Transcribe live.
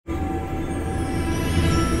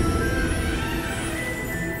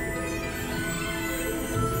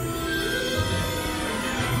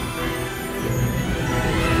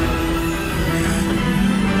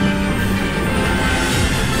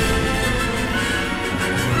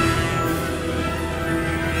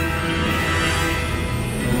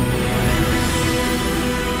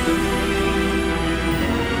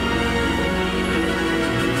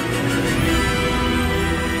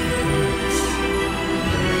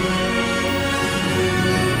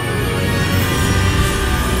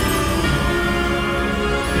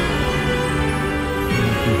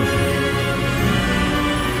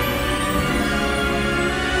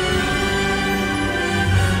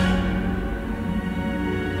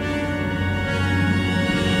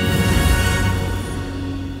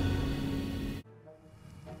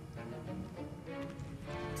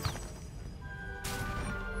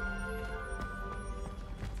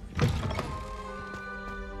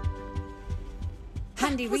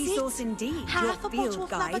handy was resource it. indeed, Half your a bottle field of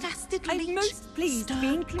guide. flabbergasted I'm leech. most pleased to be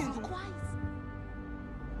Stirred included. clockwise.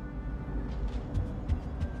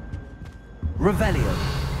 Revelio.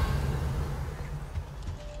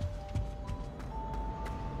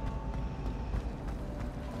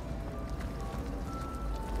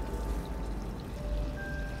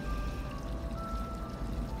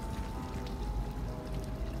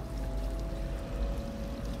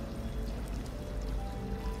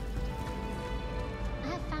 I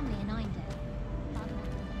have family in Indo.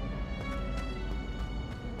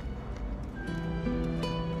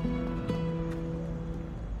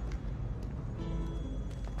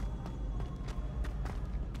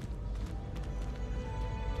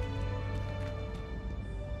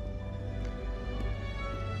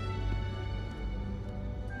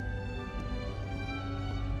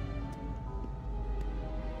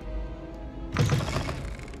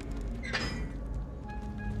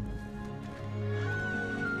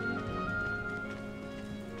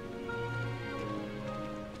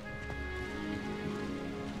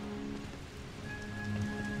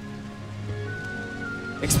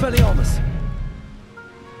 Expelliarmus!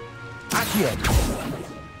 Accio!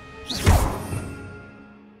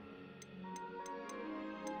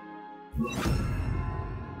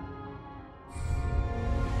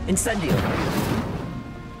 Incendio!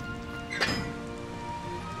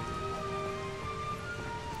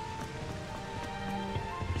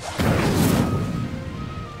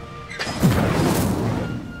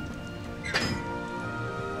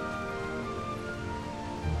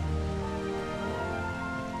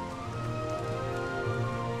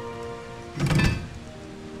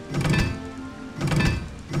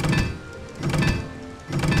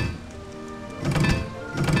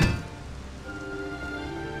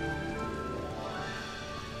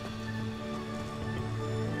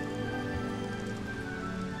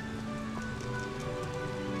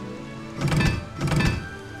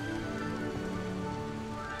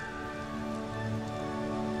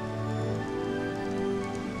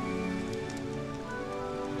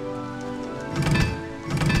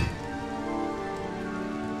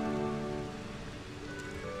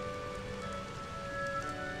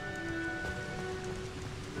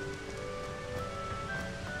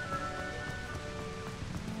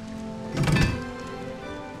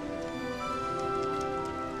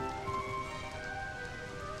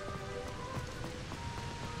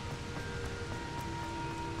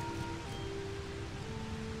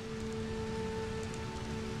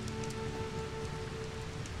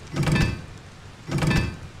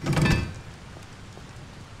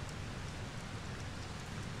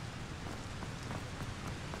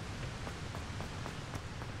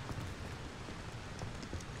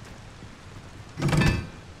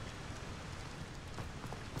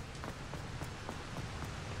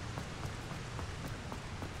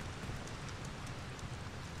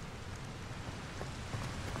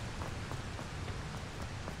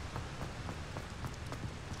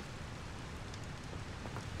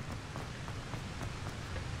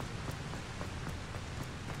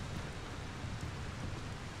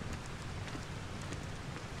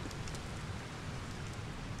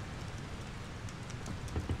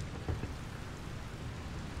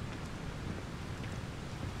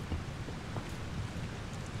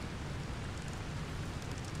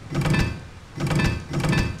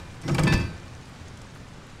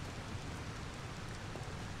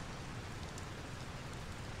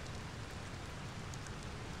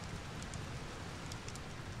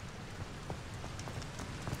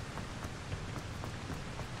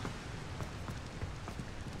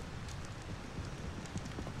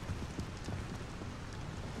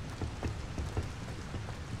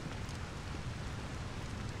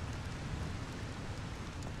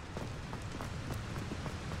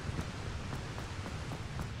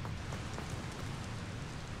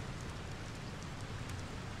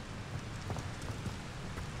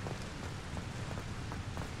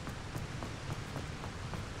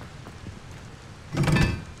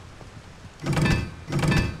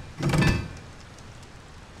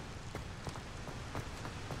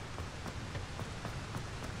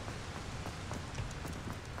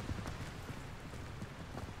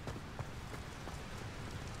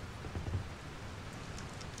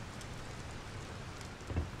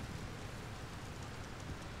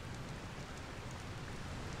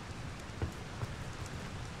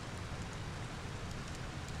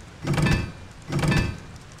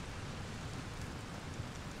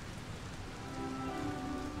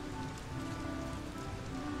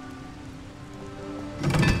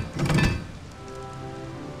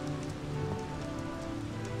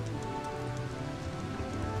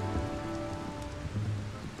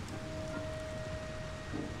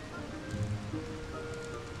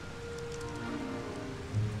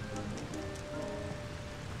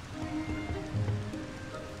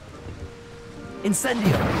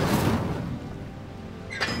 Incendio!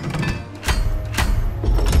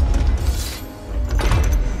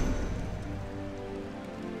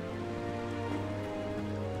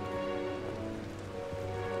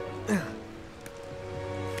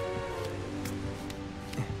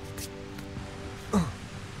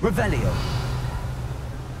 Revelio.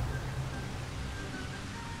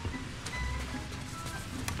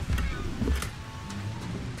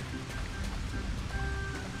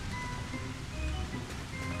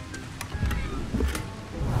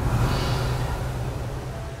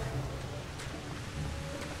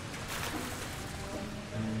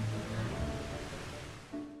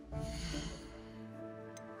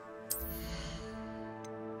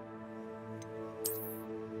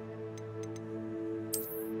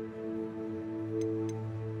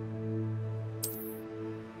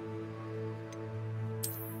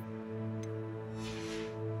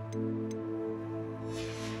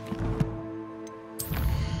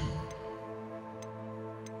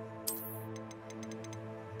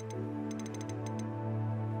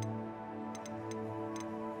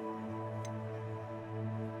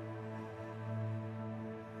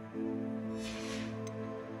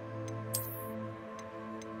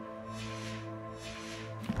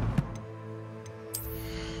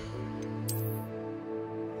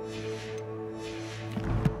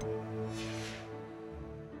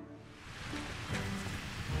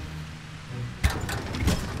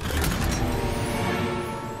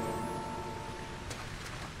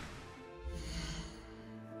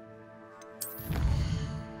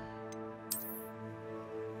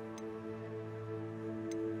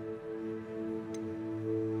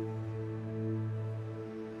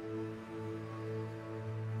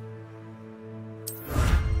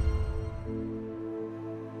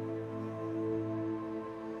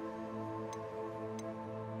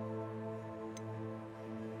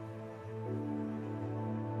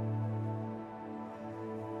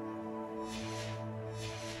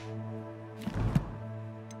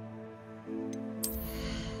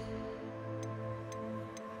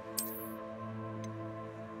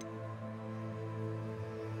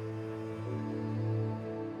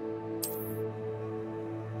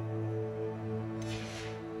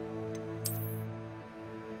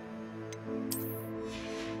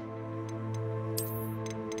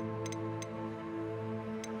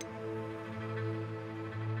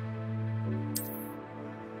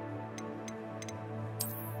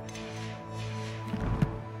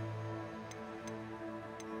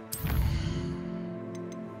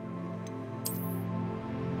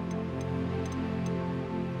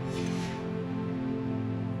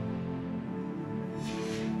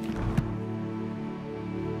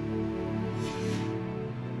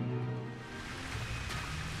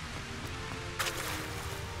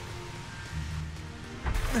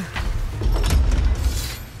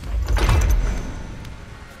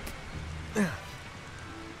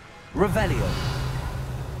 Revelio.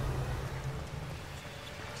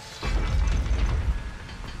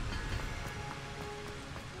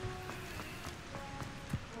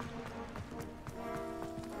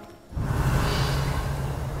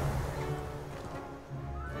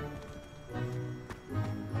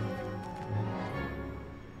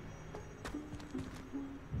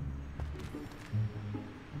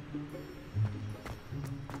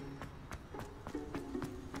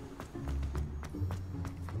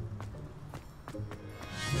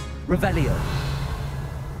 Revelio.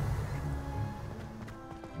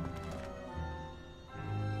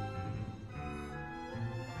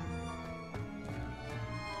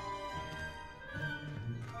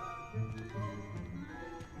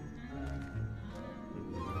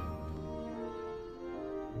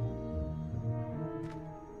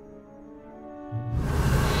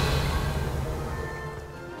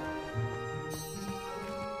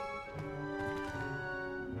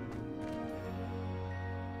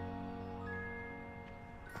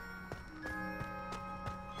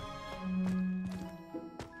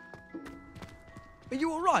 Are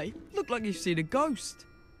you alright? Look like you've seen a ghost.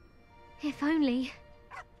 If only.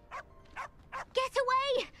 Get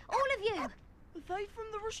away! All of you! Are they from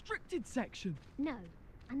the restricted section? No,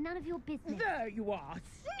 and none of your business. There you are,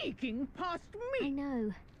 sneaking past I me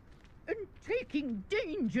know. and taking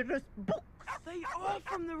dangerous books. They are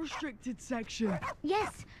from the restricted section.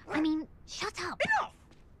 Yes, I mean, shut up. Enough!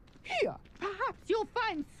 Here, perhaps you'll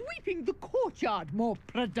find sweeping the courtyard more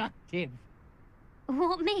productive.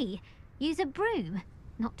 What, me? Use a broom?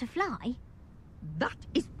 Not to fly? That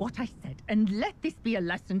is what I said, and let this be a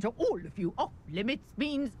lesson to all of you. Off limits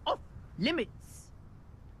means off limits.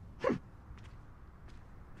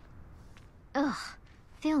 Ugh,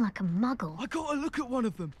 feel like a muggle. I got a look at one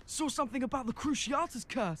of them. Saw something about the Cruciatus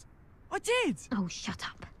curse. I did! Oh, shut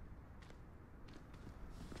up.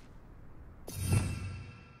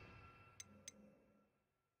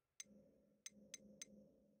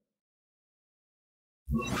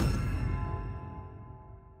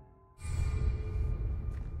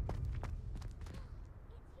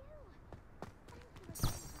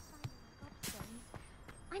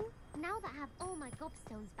 Now that I have all my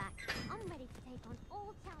gobstones back, I'm ready to take on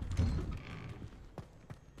all challenges.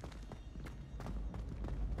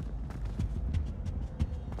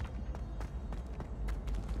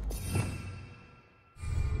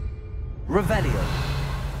 Revelio.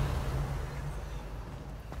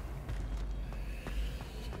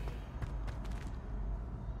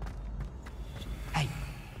 Hey,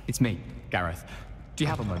 it's me, Gareth. Do you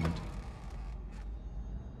have a moment?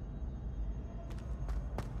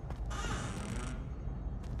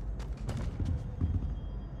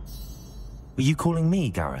 Were you calling me,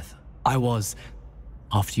 Gareth? I was.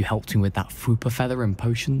 After you helped me with that Fupa feather and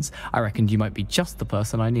potions, I reckoned you might be just the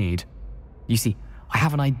person I need. You see, I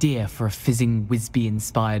have an idea for a fizzing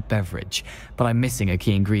Whizbee-inspired beverage, but I'm missing a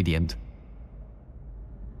key ingredient.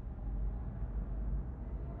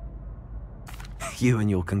 You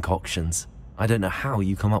and your concoctions. I don't know how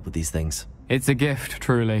you come up with these things. It's a gift,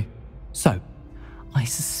 truly. So, I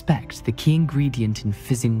suspect the key ingredient in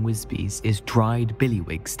fizzing Whizbees is dried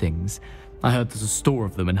billywig stings. I heard there's a store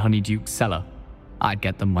of them in Honeyduke's cellar. I'd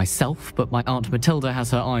get them myself, but my Aunt Matilda has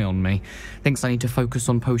her eye on me. Thinks I need to focus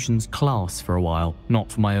on potions class for a while,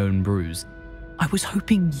 not for my own brews. I was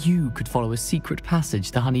hoping you could follow a secret passage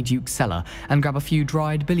to Honeyduke's cellar and grab a few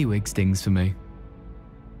dried billywig stings for me.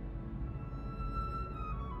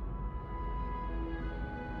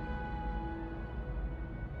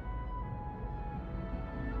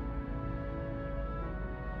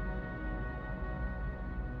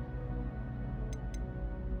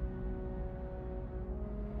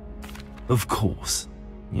 Of course.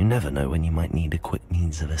 You never know when you might need a quick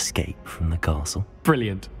means of escape from the castle.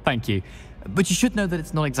 Brilliant, thank you. But you should know that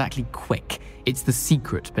it's not exactly quick. It's the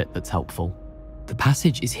secret bit that's helpful. The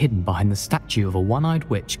passage is hidden behind the statue of a one-eyed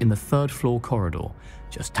witch in the third-floor corridor.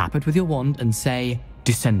 Just tap it with your wand and say,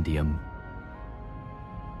 Descendium.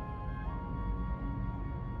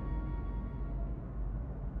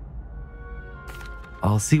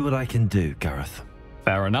 I'll see what I can do, Gareth.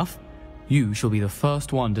 Fair enough. You shall be the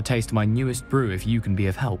first one to taste my newest brew if you can be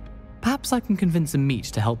of help. Perhaps I can convince a meat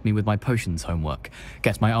to help me with my potions homework.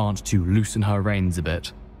 Get my aunt to loosen her reins a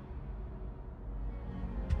bit.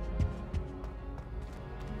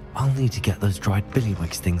 I'll need to get those dried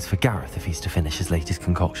billywig stings for Gareth if he's to finish his latest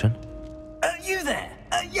concoction. You there?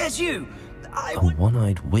 Yes, you. A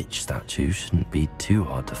one-eyed witch statue shouldn't be too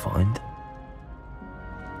hard to find.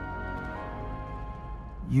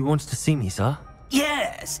 You wanted to see me, sir?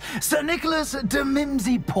 Yes, Sir Nicholas de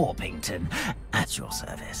Mimsy Porpington, at your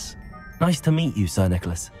service. Nice to meet you, Sir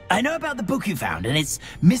Nicholas. I know about the book you found and its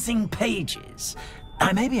missing pages.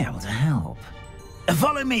 I may be able to help.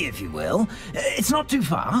 Follow me, if you will. It's not too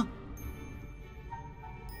far.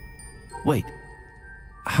 Wait,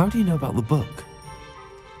 how do you know about the book?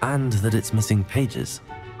 And that it's missing pages?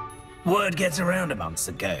 Word gets around amongst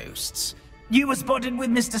the ghosts. You were spotted with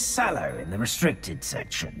Mr. Sallow in the restricted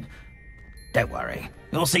section. Don't worry,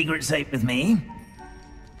 your secret's safe with me.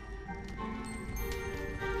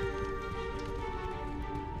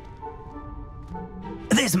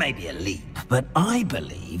 This may be a leap, but I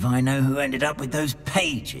believe I know who ended up with those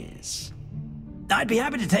pages. I'd be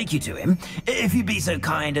happy to take you to him, if you'd be so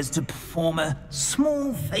kind as to perform a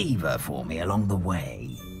small favor for me along the way.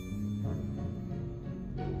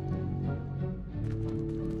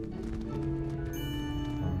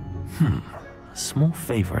 A small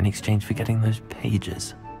favor in exchange for getting those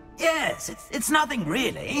pages. Yes, it's nothing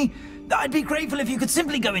really. I'd be grateful if you could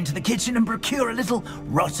simply go into the kitchen and procure a little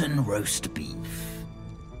rotten roast beef.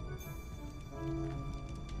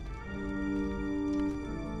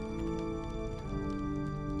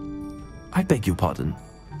 I beg your pardon.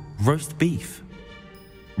 Roast beef.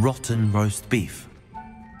 Rotten roast beef.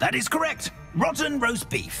 That is correct. Rotten roast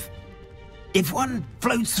beef. If one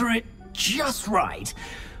floats through it just right,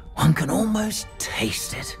 one can almost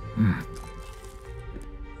taste it.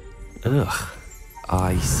 Ugh.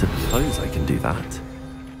 I suppose I can do that.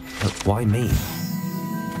 But why me?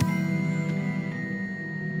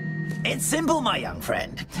 It's simple, my young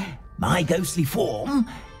friend. My ghostly form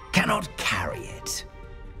cannot carry it.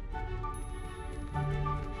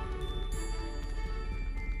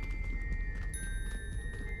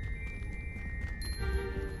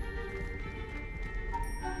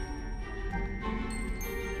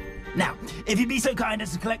 Now, if you'd be so kind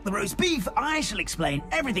as to collect the roast beef, I shall explain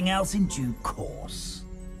everything else in due course.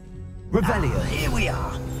 Revelio, here we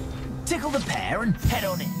are. Tickle the pear and head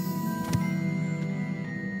on in.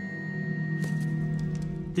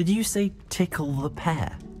 Did you say tickle the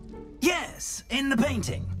pear? Yes, in the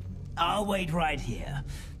painting. I'll wait right here.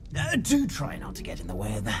 Do try not to get in the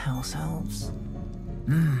way of the house elves.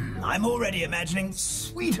 I'm already imagining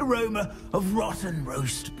sweet aroma of rotten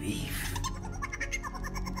roast beef.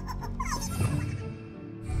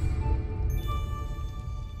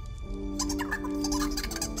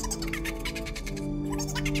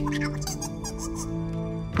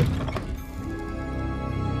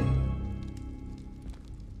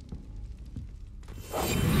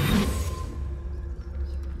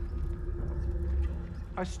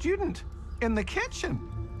 A student in the kitchen.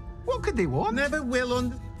 What could they want? Never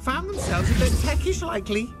will found themselves a bit peckish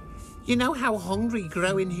likely. You know how hungry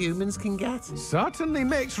growing humans can get. Certainly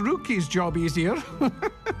makes Rookie's job easier.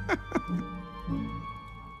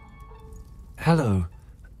 Hello.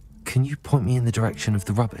 Can you point me in the direction of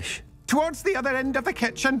the rubbish? Towards the other end of the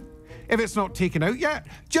kitchen. If it's not taken out yet,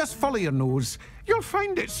 just follow your nose. You'll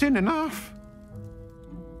find it soon enough.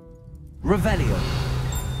 Revelio.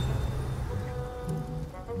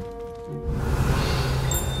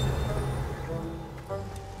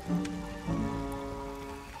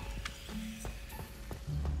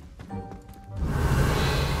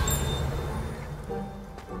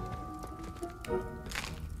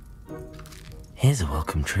 Here's a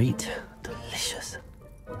welcome treat. Delicious.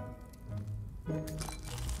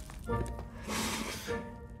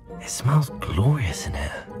 It smells glorious in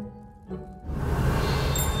here.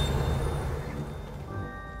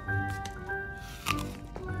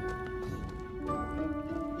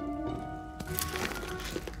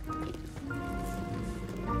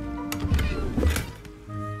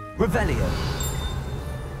 Revelio.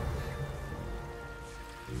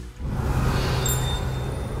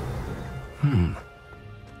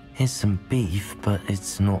 Here's some beef, but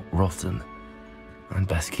it's not rotten. I'd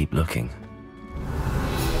best keep looking.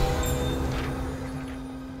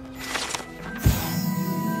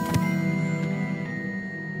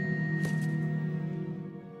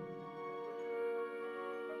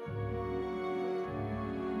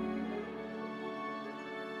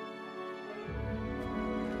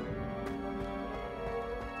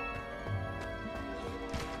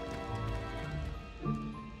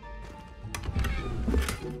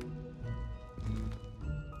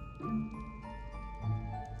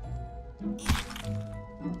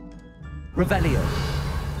 Revelio.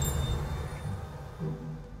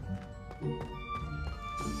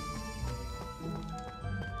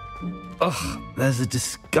 Ugh, there's a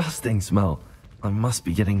disgusting smell. I must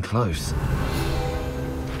be getting close.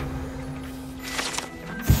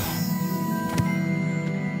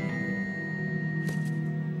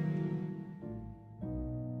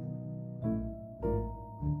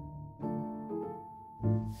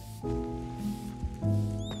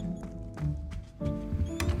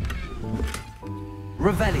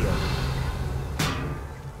 Revelio.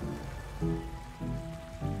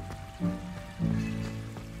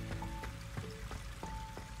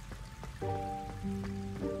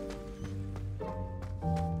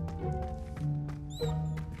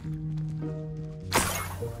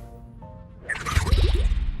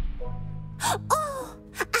 Oh,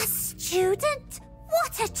 a student?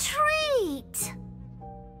 What a treat!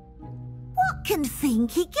 What can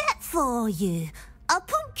Finky get for you? A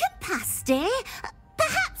pumpkin pasty?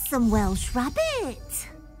 Perhaps some Welsh rabbit?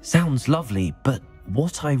 Sounds lovely, but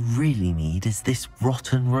what I really need is this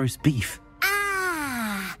rotten roast beef.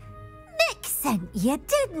 Ah, Nick sent you,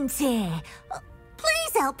 didn't he?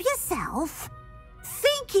 Please help yourself.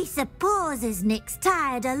 Finky supposes Nick's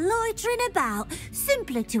tired of loitering about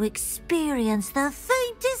simply to experience the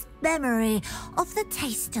faintest memory of the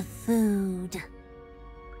taste of food.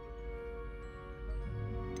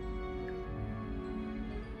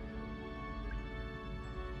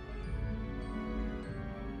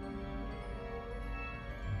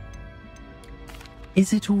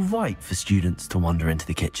 Is it all right for students to wander into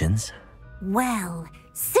the kitchens? Well,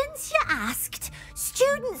 since you asked,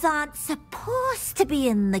 students aren't supposed to be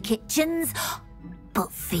in the kitchens, but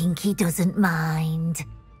Finky doesn't mind.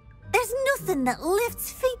 There's nothing that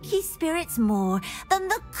lifts Finky's spirits more than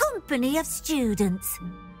the company of students.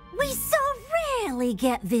 We so rarely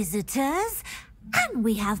get visitors, and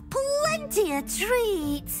we have plenty of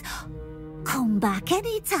treats. Come back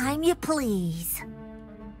anytime you please.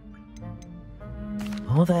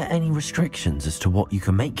 Are there any restrictions as to what you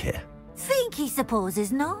can make here? Finky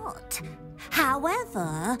supposes not.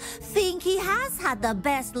 However, Finky has had the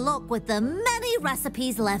best luck with the many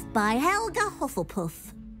recipes left by Helga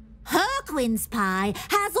Hufflepuff. Her quince pie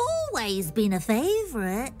has always been a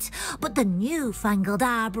favourite, but the newfangled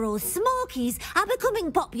Arborough Smokies are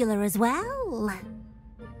becoming popular as well.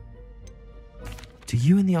 Do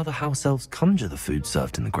you and the other house elves conjure the food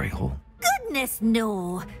served in the Great Hall? Goodness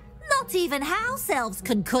no! Not even house elves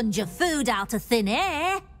can conjure food out of thin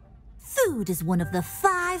air. Food is one of the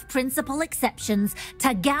 5 principal exceptions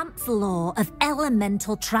to Gamp's law of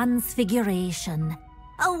elemental transfiguration.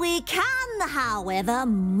 We can, however,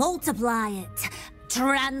 multiply it,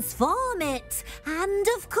 transform it, and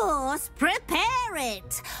of course, prepare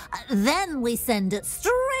it. Then we send it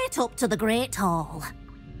straight up to the Great Hall.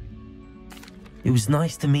 It was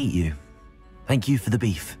nice to meet you. Thank you for the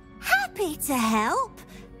beef. Happy to help,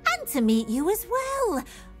 and to meet you as well.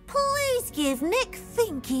 Please give Nick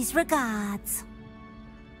Finky's regards.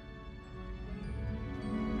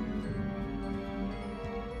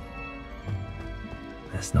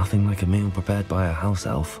 There's nothing like a meal prepared by a house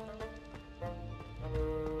elf.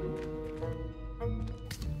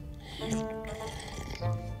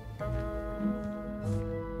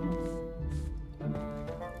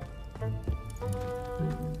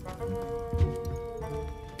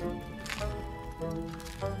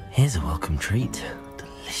 Here's a welcome treat.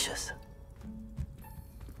 Delicious.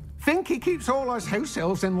 Finky keeps all us house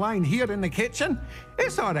elves in line here in the kitchen.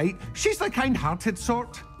 It's all right. She's the kind-hearted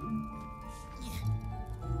sort.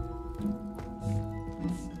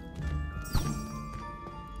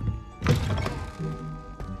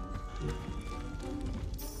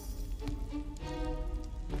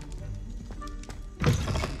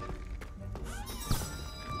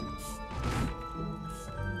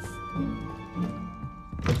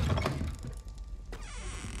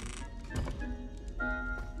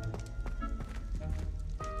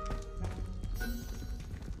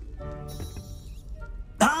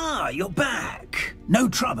 You're back. No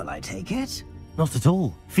trouble, I take it? Not at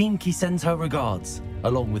all. Finky sends her regards,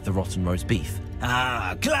 along with the rotten roast beef.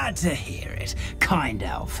 Ah, glad to hear it. Kind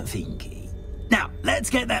elf for Finky. Now, let's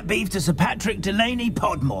get that beef to Sir Patrick Delaney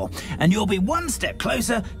Podmore, and you'll be one step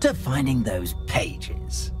closer to finding those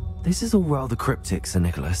pages. This is all rather cryptic, Sir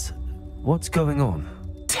Nicholas. What's going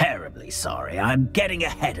on? Terribly sorry. I'm getting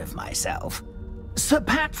ahead of myself. Sir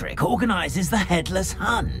Patrick organises the Headless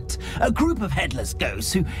Hunt, a group of headless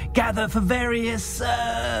ghosts who gather for various,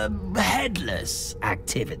 headless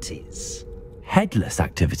activities. Headless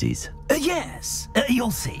activities? Yes,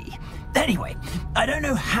 you'll see. Anyway, I don't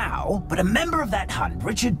know how, but a member of that hunt,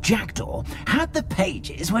 Richard Jackdaw, had the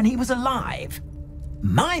pages when he was alive.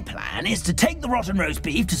 My plan is to take the rotten roast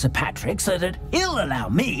beef to Sir Patrick so that he'll allow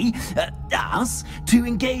me, us, to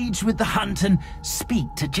engage with the hunt and speak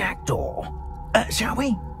to Jackdaw. Shall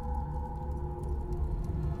we?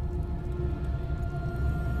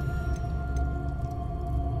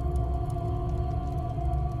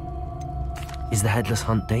 Is the Headless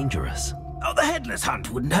Hunt dangerous? Oh, the Headless Hunt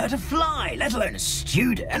wouldn't hurt a fly, let alone a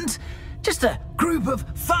student. Just a group of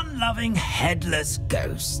fun-loving headless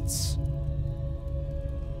ghosts.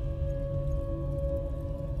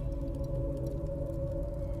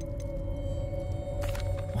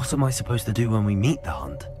 What am I supposed to do when we meet the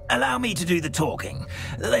hunt? Allow me to do the talking.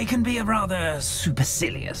 They can be a rather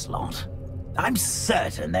supercilious lot. I'm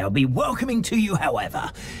certain they'll be welcoming to you,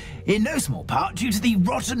 however, in no small part due to the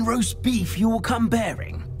rotten roast beef you will come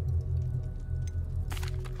bearing.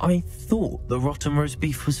 I thought the rotten roast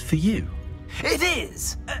beef was for you. It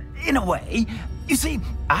is, in a way. You see,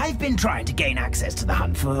 I've been trying to gain access to the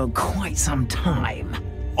hunt for quite some time.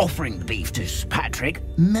 Offering the beef to Patrick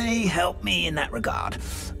may help me in that regard.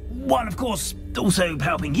 While, of course, also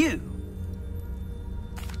helping you.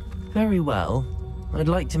 Very well. I'd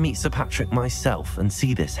like to meet Sir Patrick myself and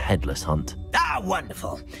see this Headless Hunt. Ah,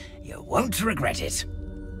 wonderful. You won't regret it.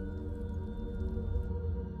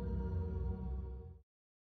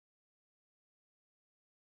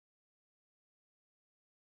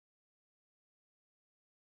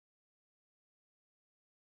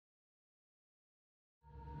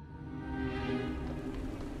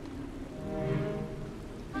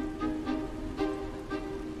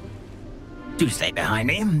 Do stay behind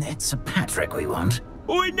me. It's Sir Patrick we want.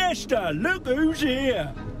 Oi, Nesta, look who's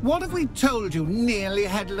here. What have we told you, nearly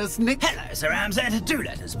headless Nick? Hello, Sir Ramsay. Do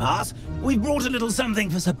let us pass. We've brought a little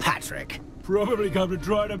something for Sir Patrick. Probably come to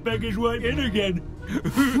try to beg his way in again.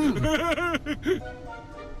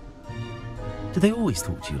 Do they always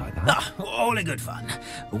talk to you like that? Ah, all in good fun.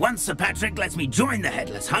 Once Sir Patrick lets me join the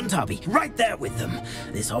Headless Hunt, I'll be right there with them.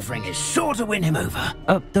 This offering is sure to win him over.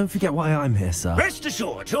 Don't forget why I'm here, sir. Rest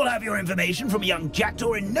assured, you'll have your information from young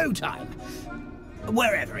Jackdaw in no time.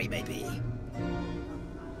 wherever he may be.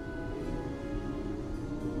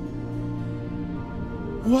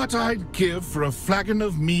 What I'd give for a flagon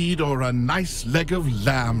of mead or a nice leg of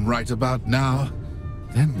lamb right about now.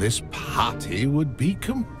 Then this party would be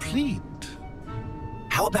complete.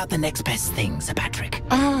 How about the next best thing, Sir Patrick?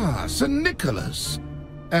 Ah, Sir Nicholas.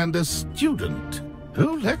 And a student.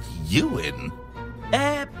 Who let you in?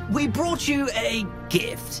 We brought you a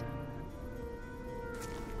gift.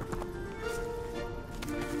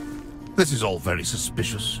 This is all very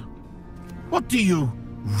suspicious. What do you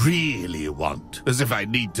really want? As if I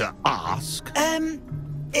need to ask.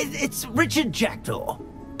 It's Richard Jackdaw.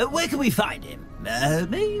 Where can we find him?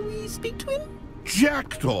 May we speak to him?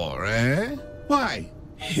 Jackdaw, eh? Why,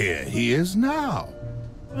 here he is now.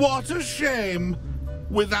 What a shame.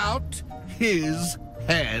 Without his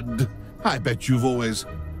head. I bet you've always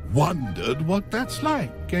wondered what that's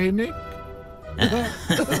like, eh, Nick?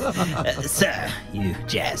 Sir, you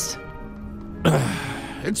jest.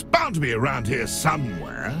 It's bound to be around here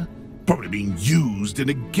somewhere. Probably being used in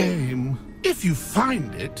a game. If you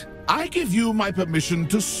find it, I give you my permission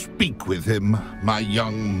to speak with him, my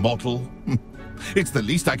young mortal. It's the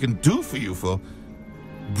least I can do for you for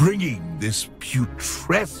bringing this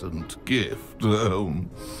putrescent gift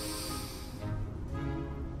home.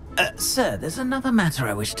 Sir, there's another matter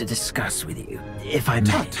I wish to discuss with you, if I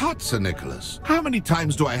may. Tut, Sir Nicholas. How many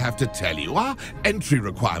times do I have to tell you? Our entry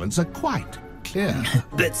requirements are quite clear.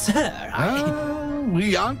 But, sir,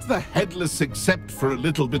 we aren't the headless except for a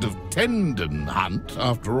little bit of tendon hunt,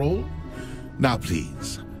 after all. Now,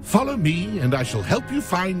 please, follow me, and I shall help you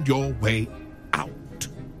find your way out.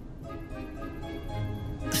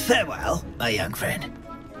 Farewell, my young friend.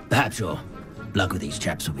 Perhaps your luck with these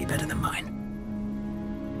chaps will be better than mine.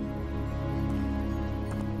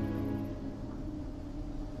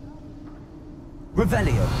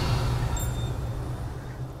 Revelio.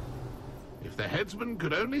 If the headsman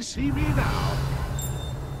could only see me now.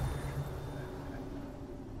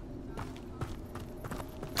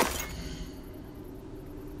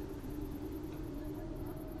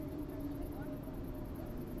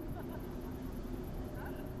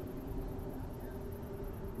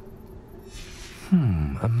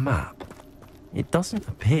 A map. It doesn't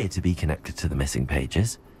appear to be connected to the missing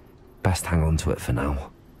pages. Best hang on to it for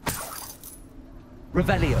now.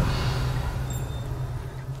 Revelio.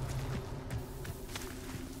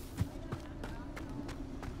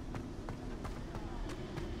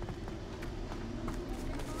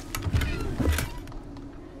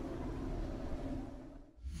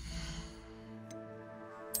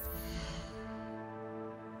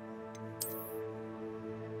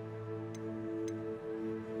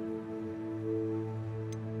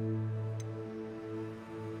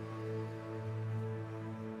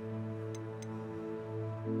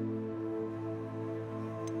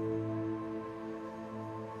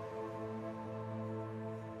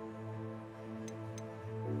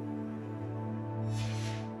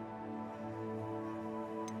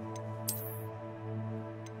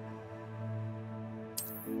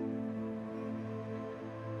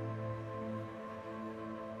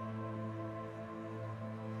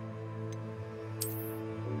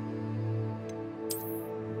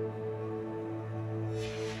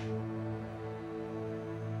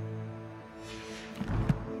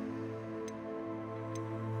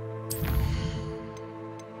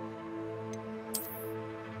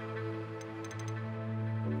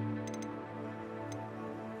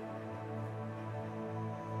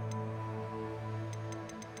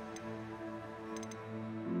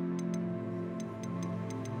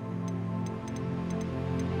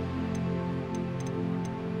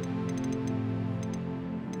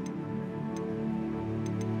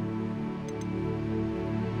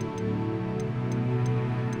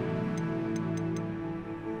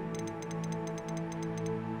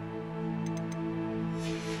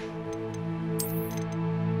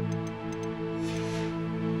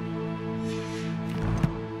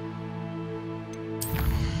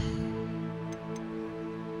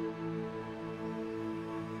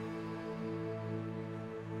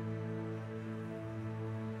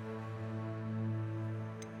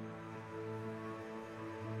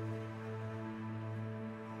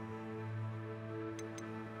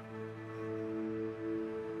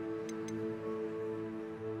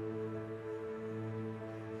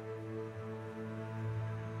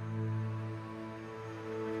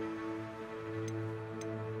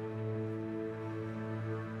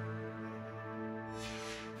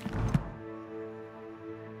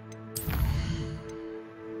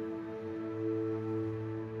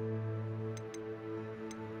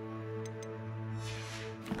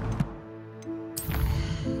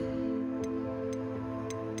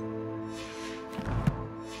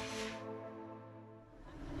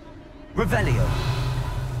 Revelio.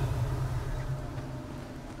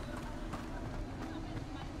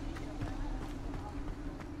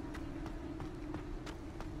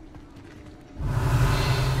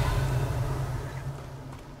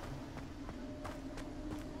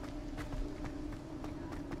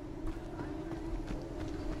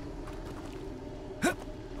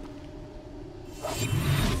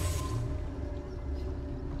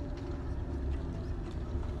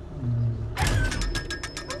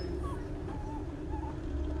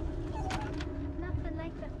 Nothing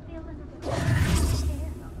like the feeling of the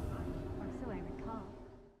chair, or so I recall.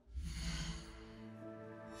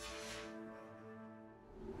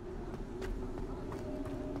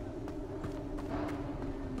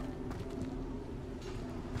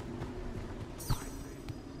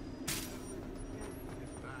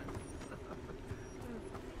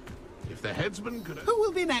 If the headsman could... Who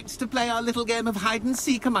will be next to play our little game of hide and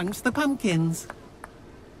seek amongst the pumpkins?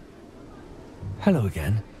 Hello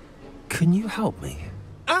again. Can you help me?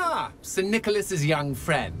 Ah, Sir Nicholas's young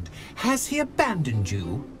friend. Has he abandoned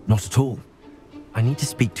you? Not at all. I need to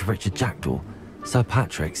speak to Richard Jackdaw. Sir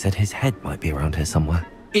Patrick said his head might be around here somewhere.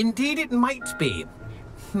 Indeed it might be.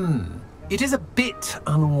 It is a bit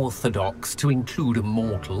unorthodox to include a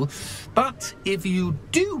mortal, but if you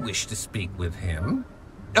do wish to speak with him...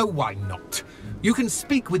 Oh, why not? You can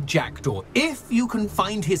speak with Jackdaw if you can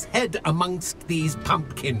find his head amongst these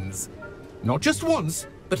pumpkins. Not just once,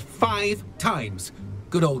 but 5 times.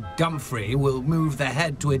 Good old Dumfrey will move the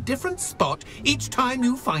head to a different spot each time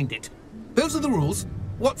you find it. Those are the rules.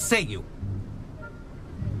 What say you?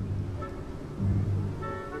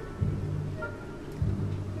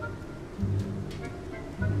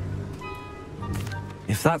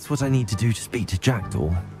 If that's what I need to do to speak to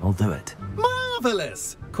Jackdaw, I'll do it.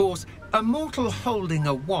 Marvellous! Of course, a mortal holding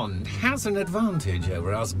a wand has an advantage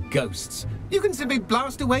over us ghosts. You can simply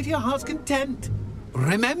blast away to your heart's content.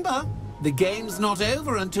 Remember, the game's not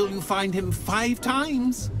over until you find him 5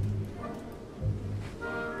 times.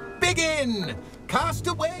 Begin! Cast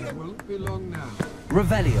away! It won't be long now.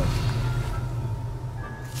 Revelio.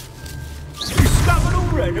 Discovered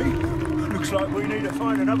already? Looks like we need to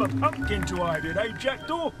find another pumpkin to hide in, eh,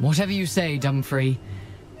 Jackdaw? Whatever you say, Dumfrey.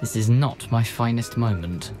 This is not my finest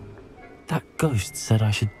moment. That ghost said I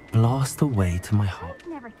should blast away to my heart. I've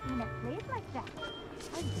never seen it played like that.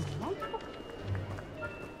 How delightful.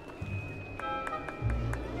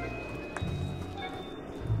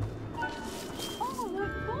 Oh,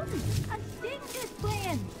 what fun! A sting is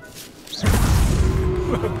playing.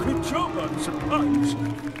 Well, good job, I suppose.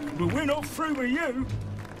 But we're not through with you.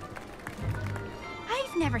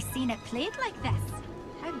 I've never seen it played like this.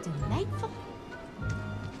 How delightful.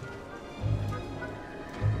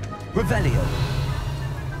 Revelio.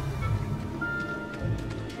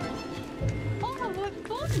 Oh, what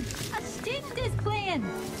fun! A sting is playing.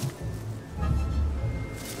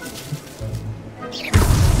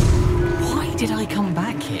 Why did I come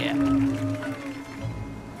back here?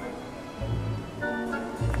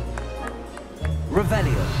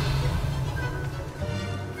 Revelio.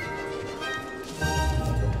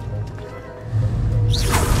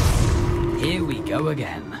 Here we go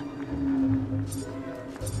again.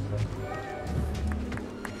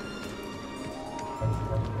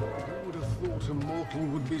 Who would have thought a mortal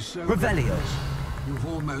would be so... Revelio. You've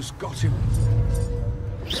almost got him.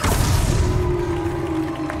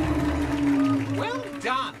 Well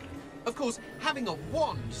done! Of course, having a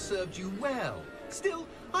wand served you well. Still,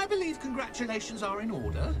 I believe congratulations are in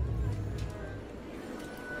order.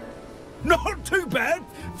 Not too bad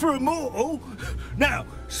for a mortal. Now,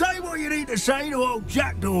 say what you need to say to old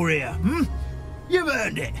Jackdaw here, You've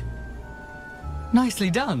earned it.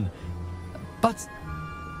 Nicely done. But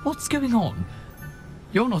what's going on?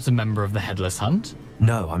 You're not a member of the Headless Hunt?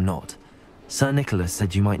 No, I'm not. Sir Nicholas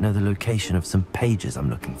said you might know the location of some pages I'm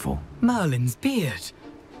looking for. Merlin's beard.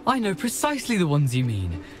 I know precisely the ones you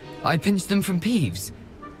mean. I pinched them from Peeves.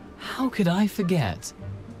 How could I forget?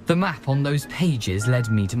 The map on those pages led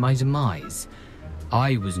me to my demise.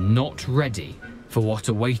 I was not ready for what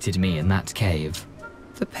awaited me in that cave.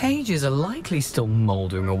 The pages are likely still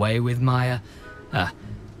mouldering away with my,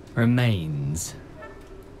 remains.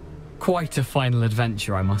 Quite a final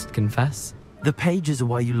adventure, I must confess. The pages are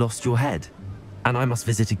why you lost your head, and I must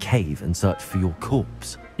visit a cave and search for your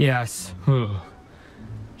corpse. Yes.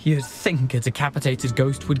 You'd think a decapitated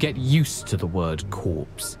ghost would get used to the word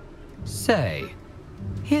corpse. Say,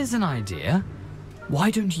 here's an idea. Why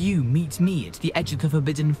don't you meet me at the edge of the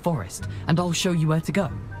Forbidden Forest, and I'll show you where to go?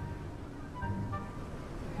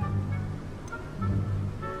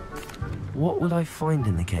 What will I find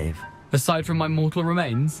in the cave? Aside from my mortal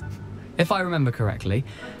remains? if I remember correctly.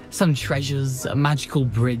 Some treasures, a magical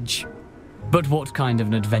bridge. But what kind of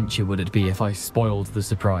an adventure would it be if I spoiled the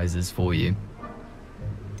surprises for you?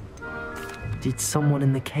 Did someone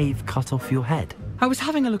in the cave cut off your head? I was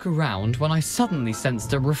having a look around when I suddenly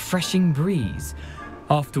sensed a refreshing breeze,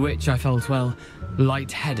 after which I felt, well,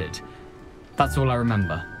 lightheaded. That's all I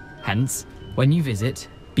remember. Hence, when you visit,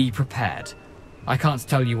 be prepared. I can't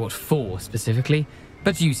tell you what for specifically,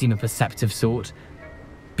 but you seem a perceptive sort.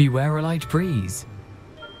 Beware a light breeze.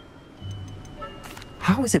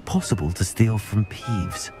 How is it possible to steal from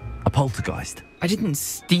Peeves, a poltergeist? I didn't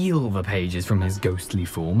steal the pages from his ghostly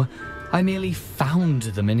form. I merely found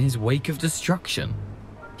them in his wake of destruction.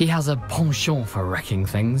 He has a penchant for wrecking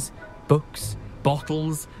things. Books,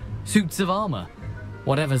 bottles, suits of armor.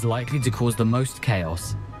 Whatever's likely to cause the most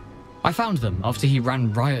chaos. I found them after he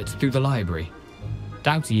ran riot through the library.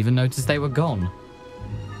 Doubt he even noticed they were gone.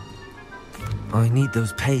 I need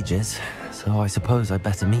those pages, so I suppose I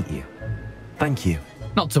better meet you. Thank you.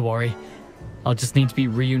 Not to worry. I'll just need to be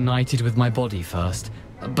reunited with my body first.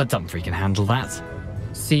 But Dumfries can handle that.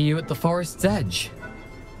 See you at the forest's edge.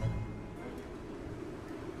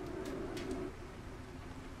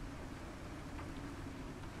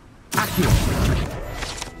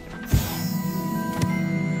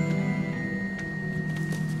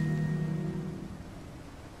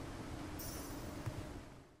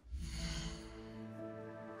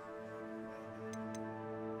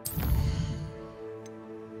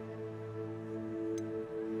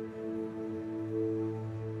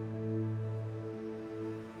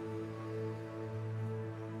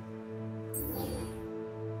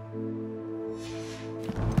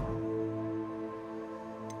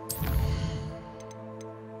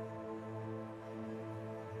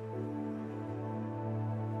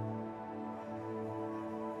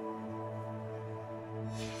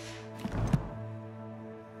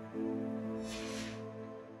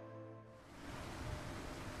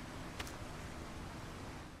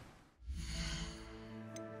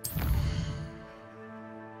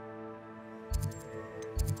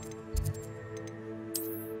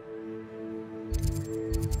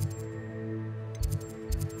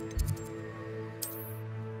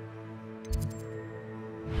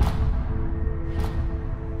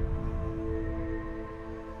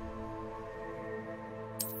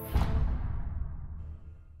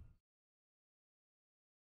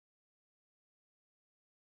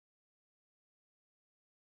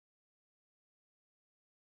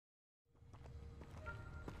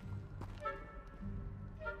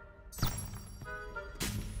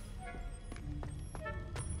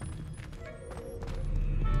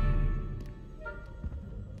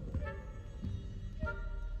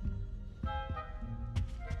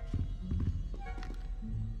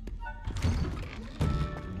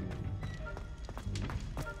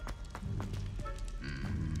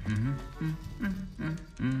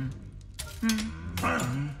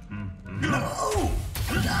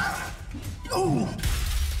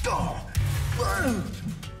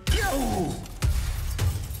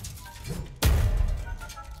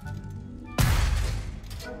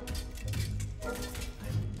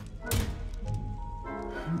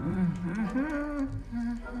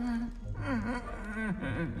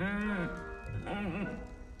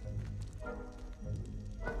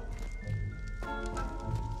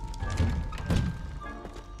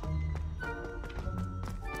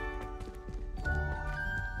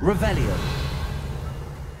 Revelio.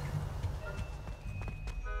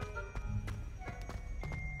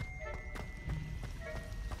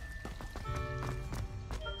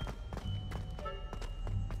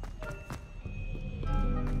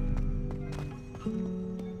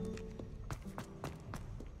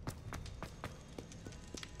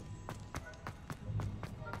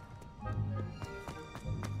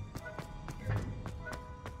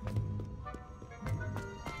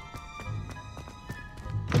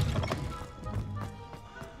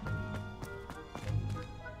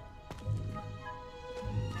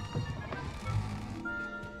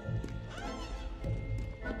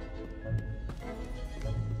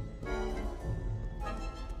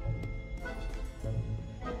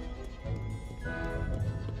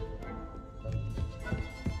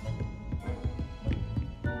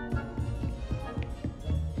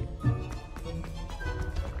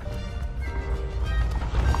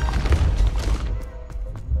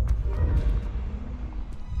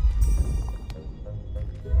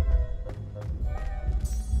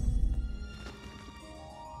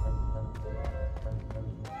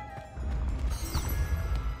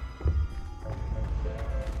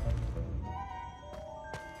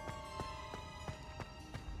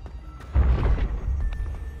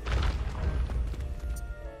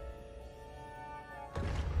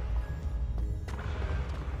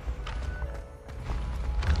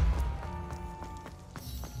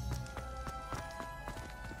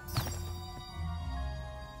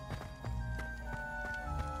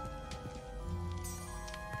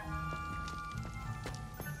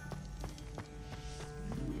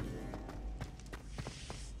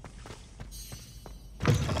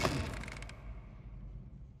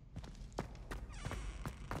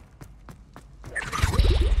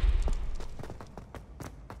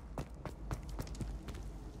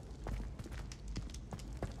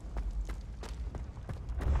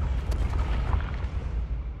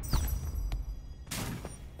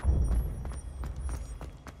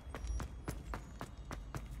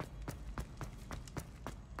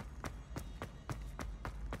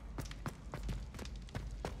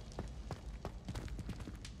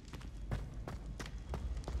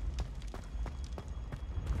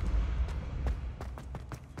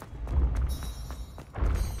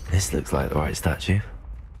 This looks like the right statue.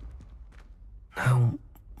 Now,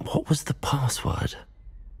 what was the password?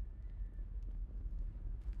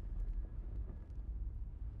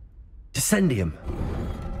 Descendium.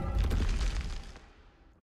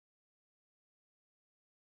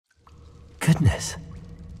 Goodness.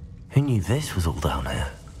 Who knew this was all down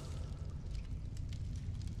here?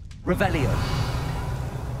 Revelio.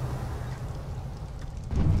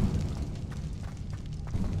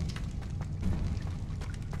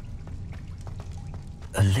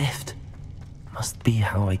 A lift. Must be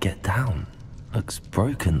how I get down. Looks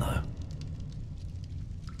broken though.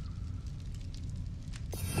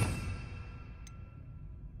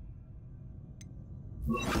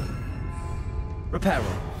 Repair.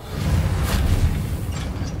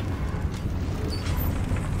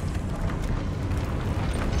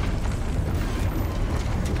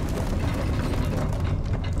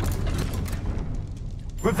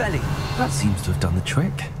 Revelli. That seems to have done the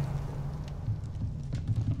trick.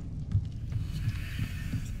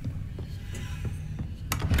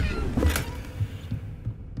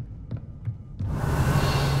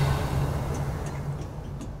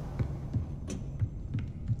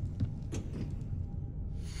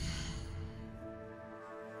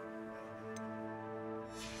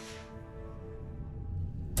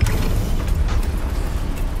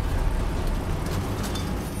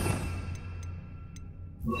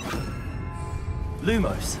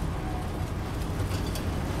 Lumos.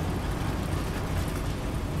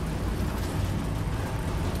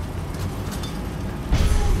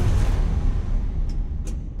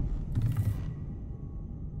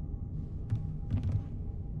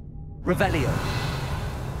 Revelio.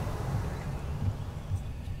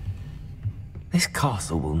 This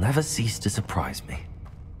castle will never cease to surprise me.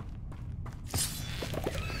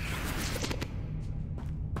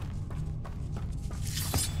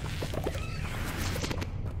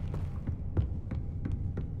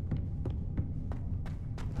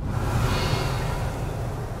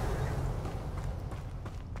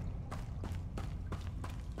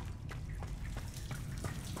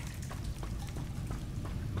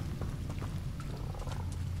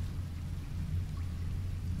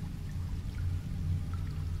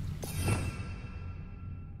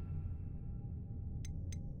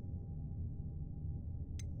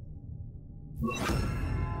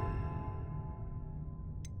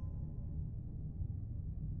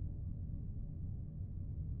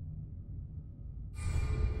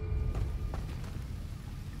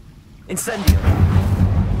 Incendio.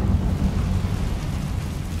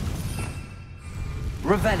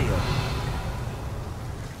 Revelio.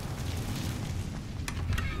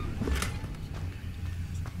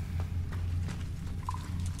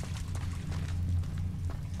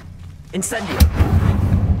 Incendio.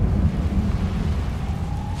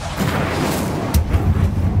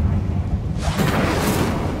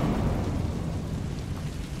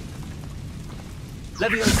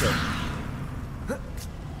 Levioso.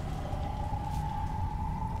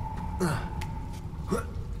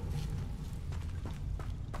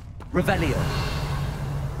 Revelio.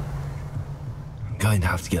 I'm going to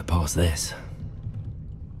have to get past this.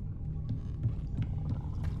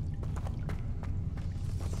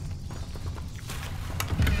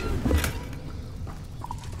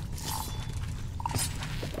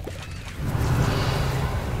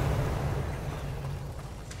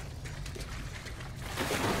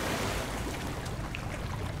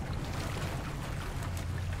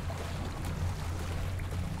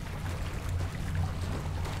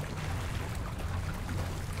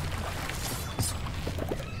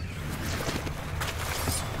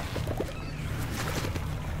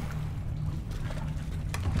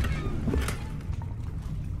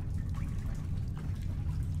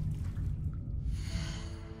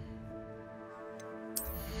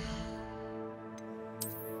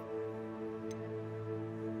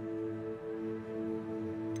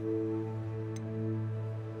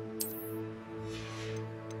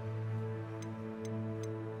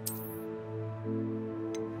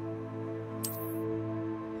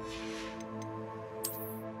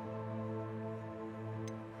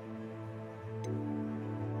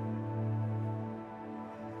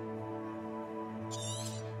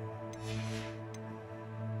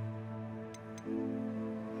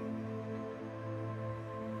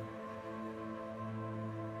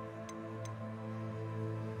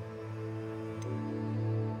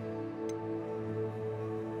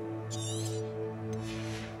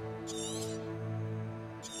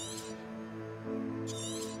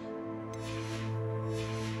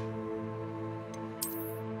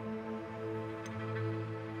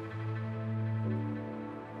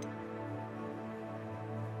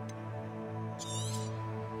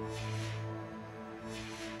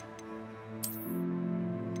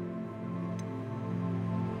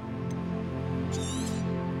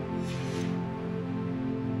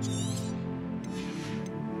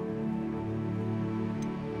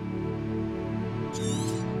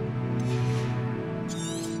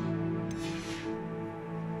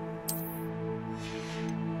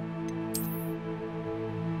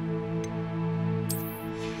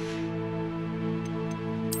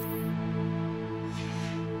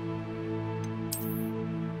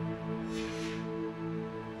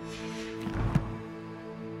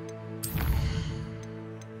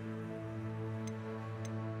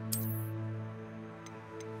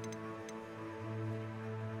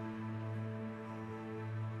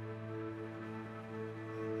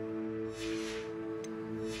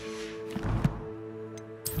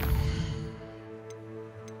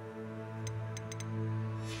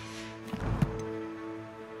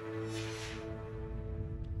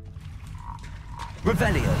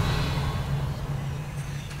 Revelio.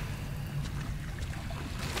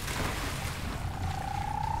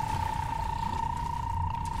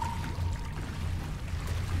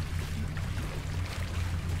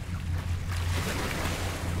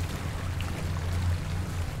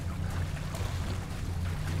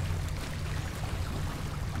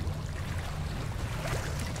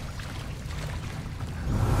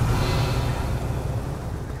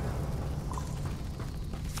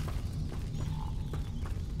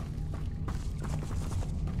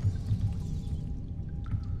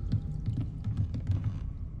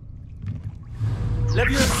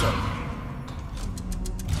 Levioso!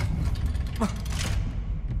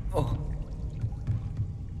 Oh.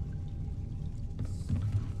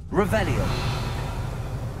 Revelio.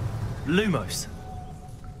 Lumos.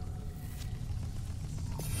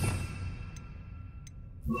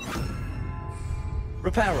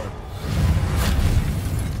 Reparo.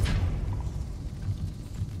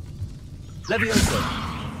 Levioso.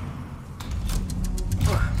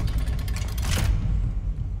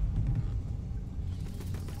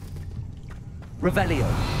 Revelio.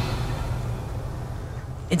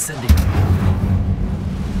 Incendio.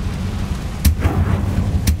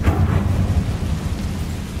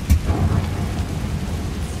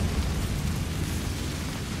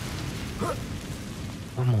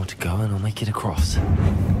 One more to go and I'll make it across.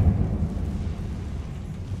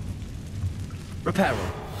 Reparo.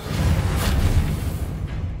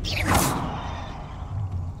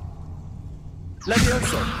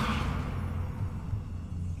 Levioso.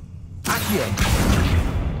 Accio.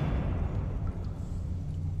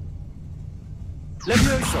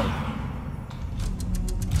 Levioso.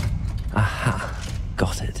 Aha,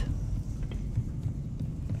 got it.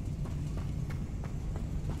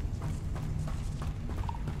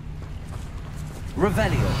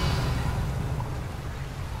 Revelio.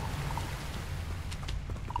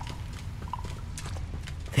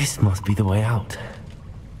 This must be the way out.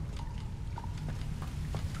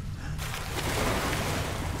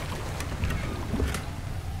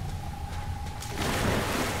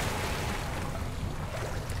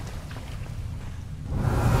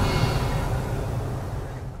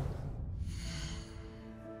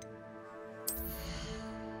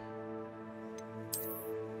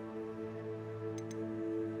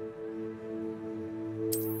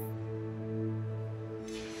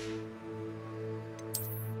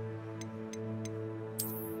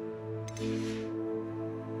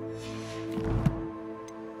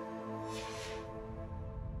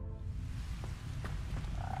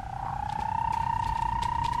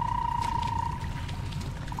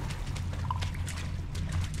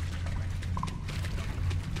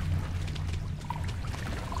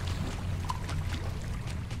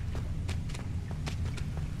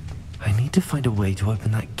 To find a way to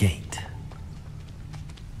open that gate.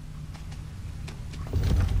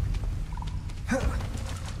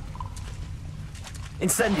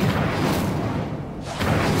 Incendio.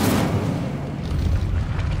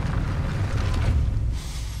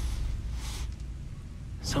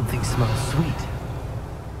 Something smells sweet.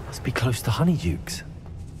 Must be close to Honeydukes.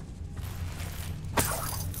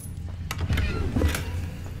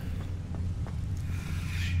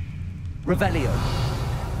 Revelio.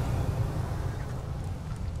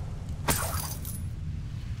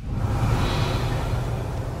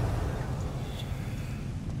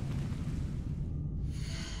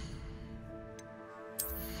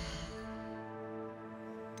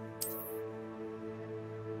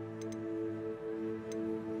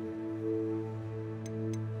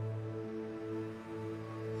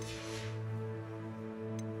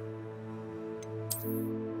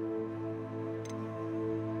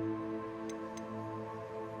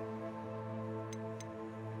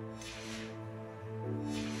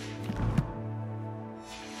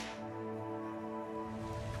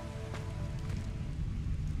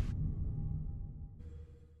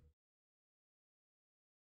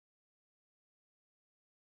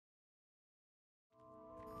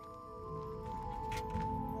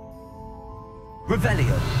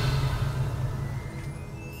 Revelio.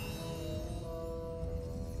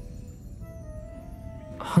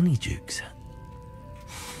 Honeydukes.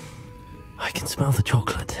 I can smell the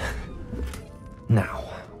chocolate. Now,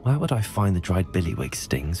 where would I find the dried billywig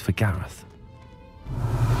stings for Gareth?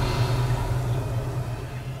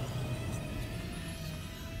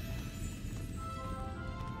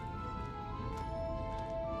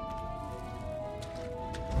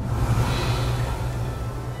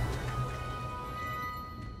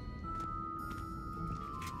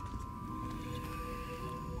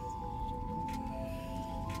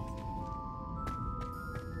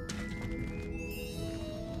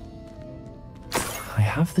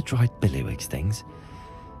 have the dried billywig stings.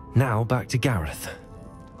 Now back to Gareth.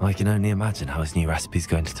 I can only imagine how his new recipe's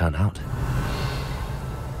going to turn out.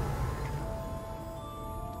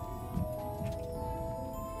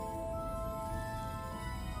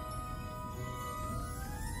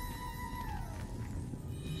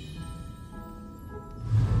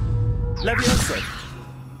 Leviosa!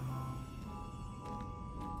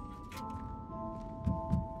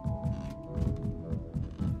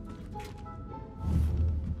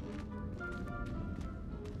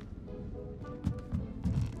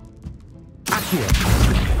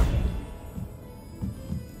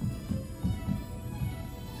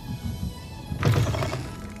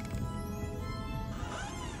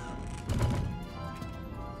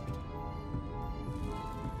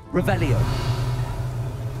 Revelio.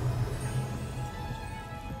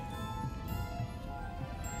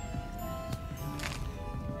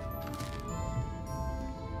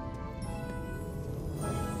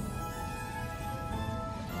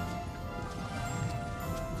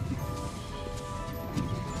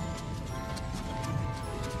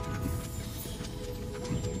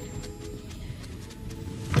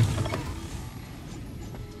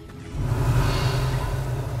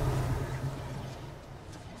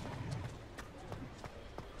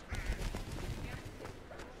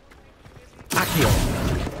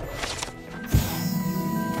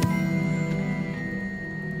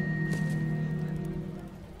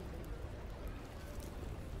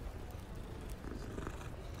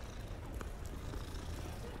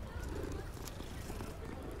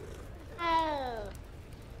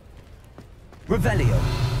 Revelio.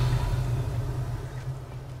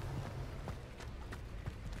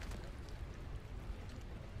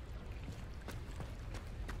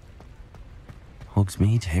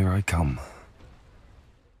 Hogsmeade, here I come.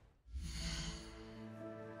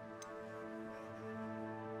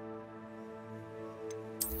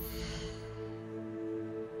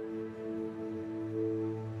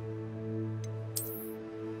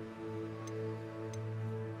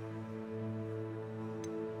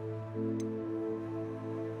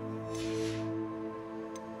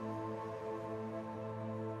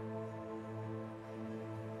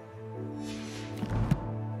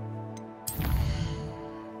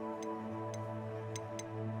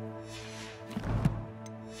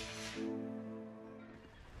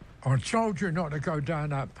 I told you not to go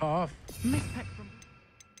down that path. Miss Peck from...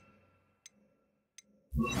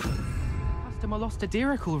 Customer lost a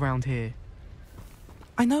deeracle round here.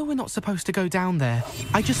 I know we're not supposed to go down there.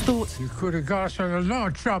 I just thought... You could have got us in a lot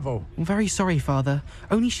of trouble. I'm very sorry, Father.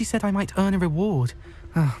 Only she said I might earn a reward.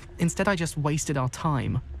 Instead, I just wasted our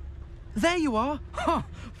time. There you are! Ha!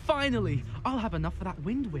 Finally! I'll have enough for that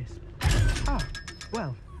wind wisp. Ah,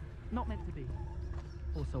 well, not meant to be.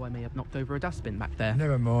 Also, I may have knocked over a dustbin back there.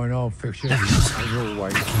 Never mind, I'll fix it. As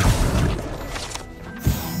always.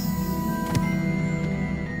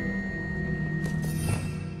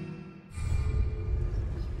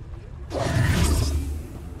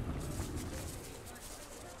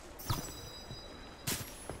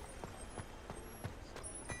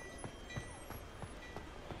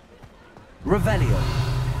 Revelio.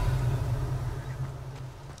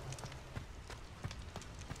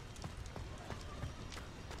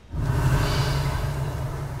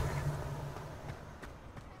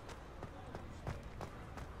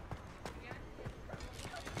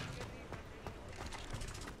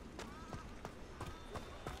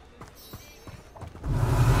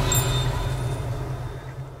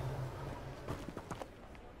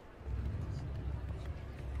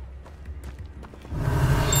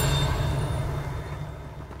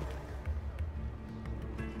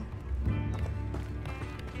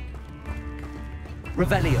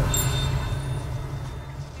 Revelio.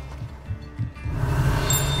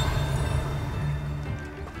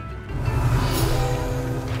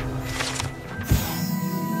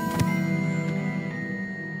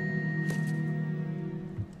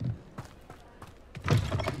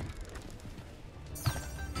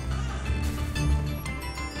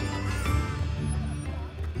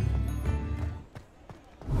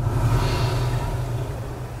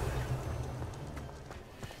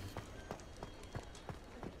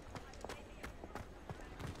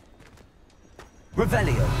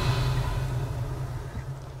 Revelio.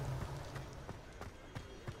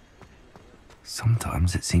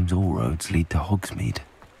 Sometimes it seems all roads lead to Hogsmeade.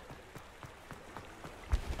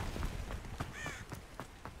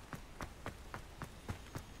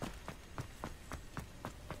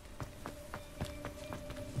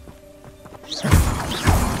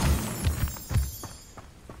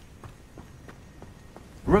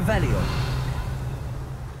 Revelio.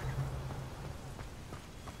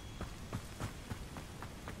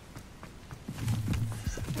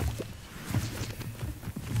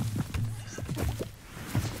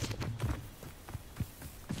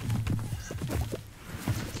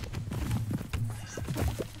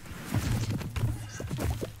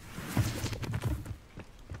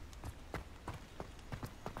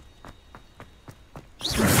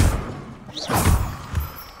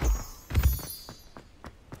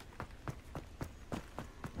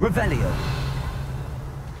 Revelio.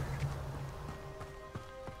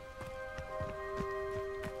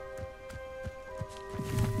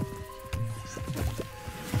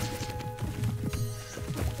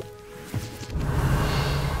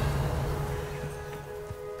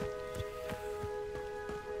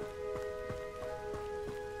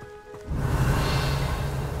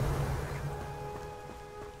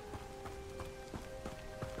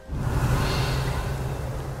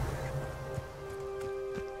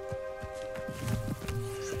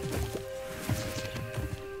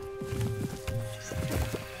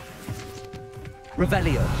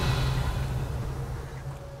 Revelio.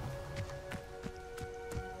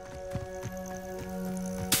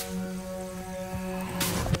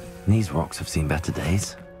 These rocks have seen better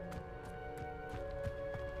days.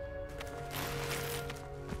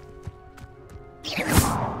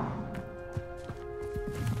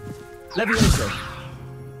 Levioso.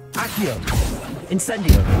 Accio.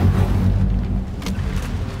 Incendio.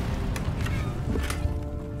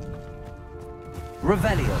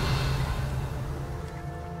 Revelio.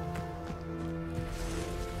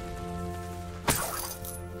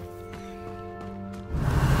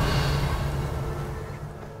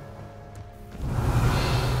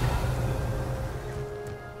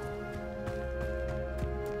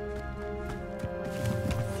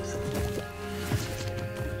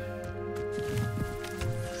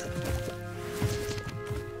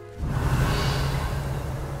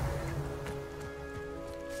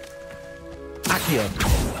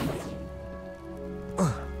 Accio.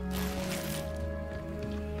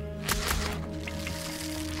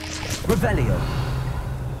 Revelio.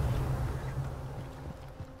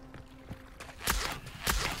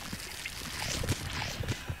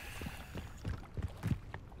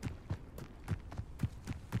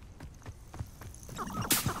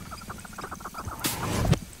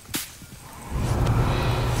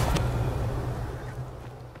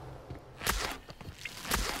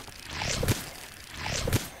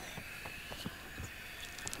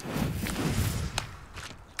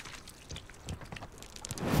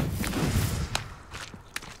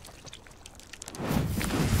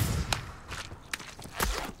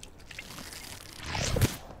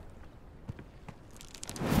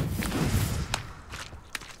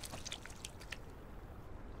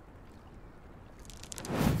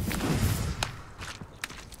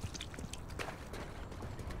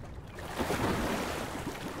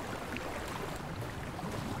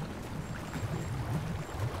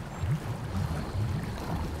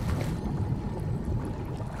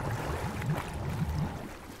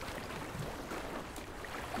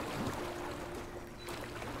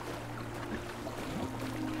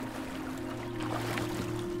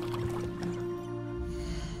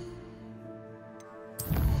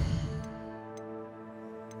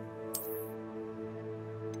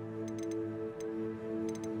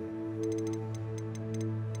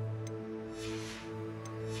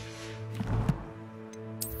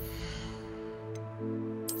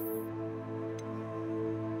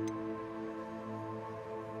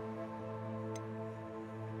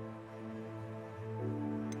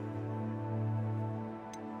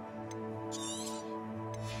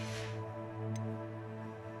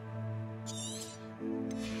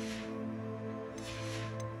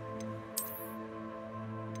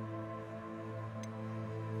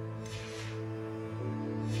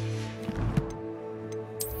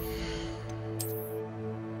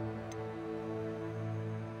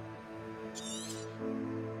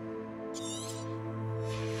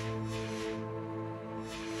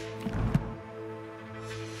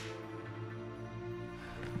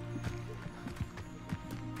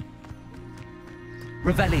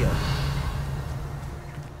 Revelio.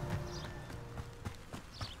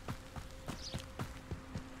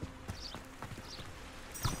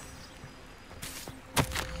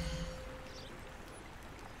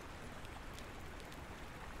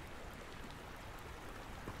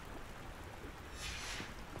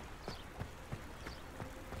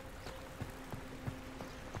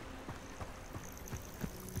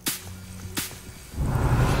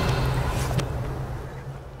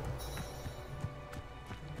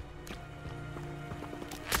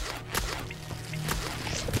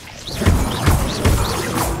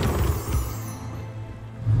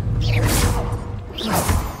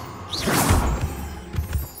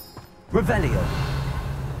 Revelio.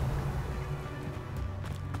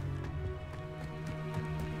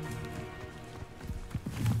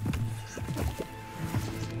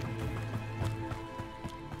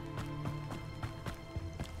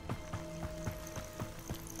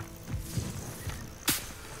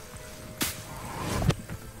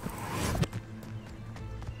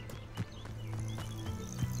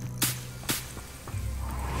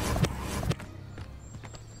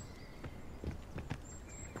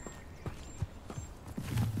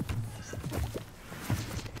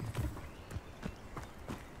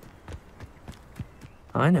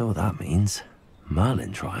 I know what that means.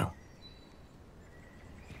 Merlin trial.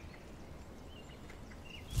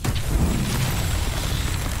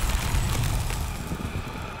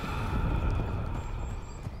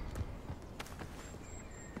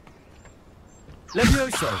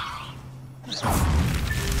 Levioso!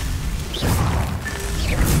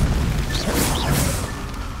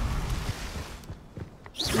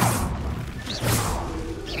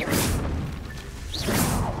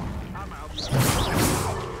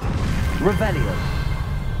 Revelio.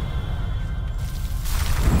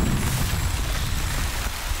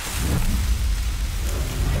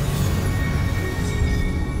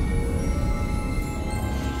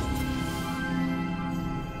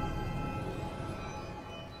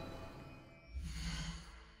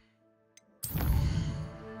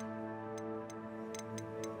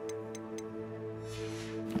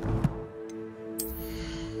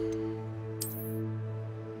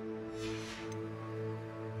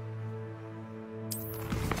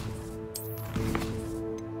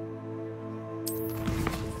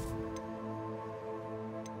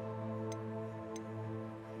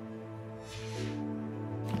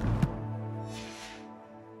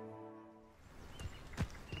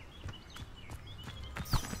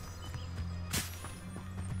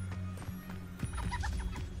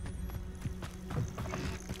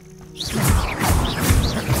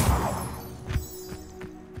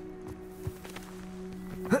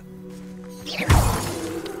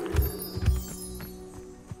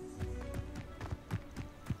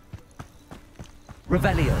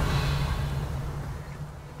 Revelio.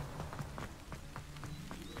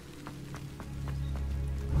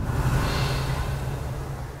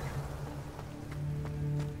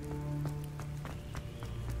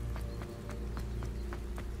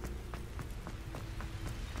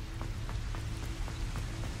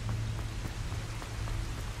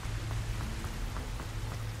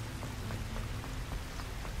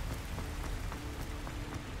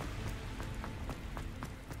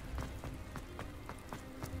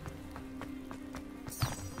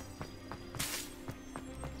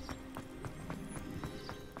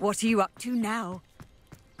 What are you up to now?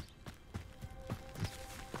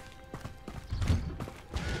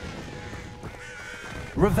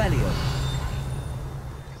 Revelio.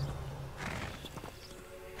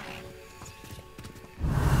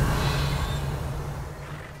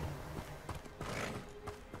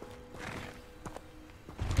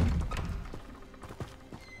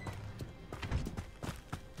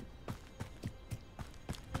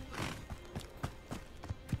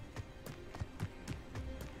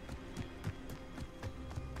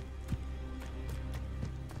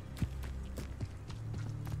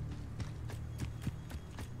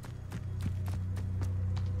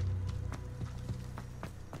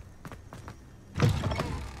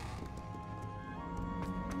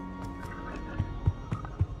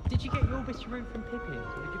 Did you get your witchery from Pippin?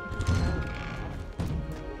 Or did you pick it from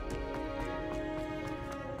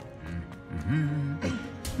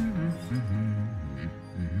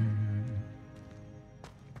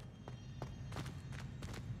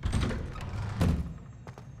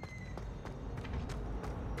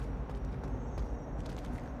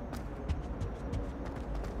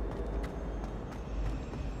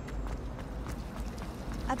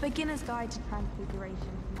A beginner's guide to transfiguration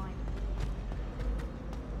for mine.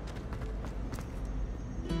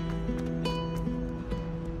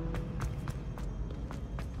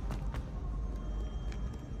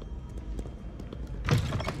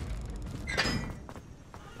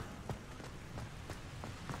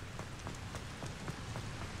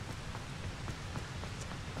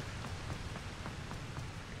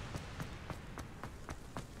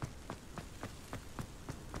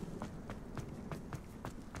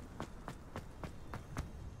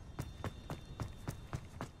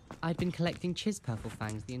 I'd been collecting Chispurple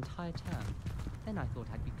fangs the entire term. Then I thought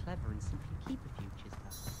I'd be clever and simply keep a few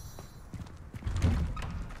Chispurple.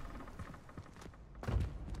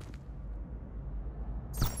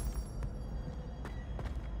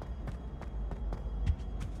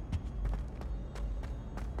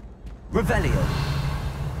 Revelio.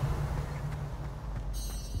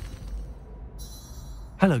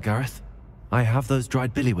 Hello, Gareth. I have those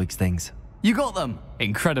dried billywigs things. You got them!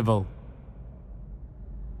 Incredible.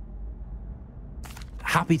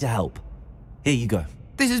 Happy to help. Here you go.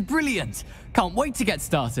 This is brilliant! Can't wait to get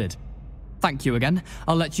started. Thank you again.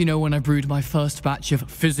 I'll let you know when I brewed my first batch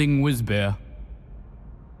of fizzing whizbeer.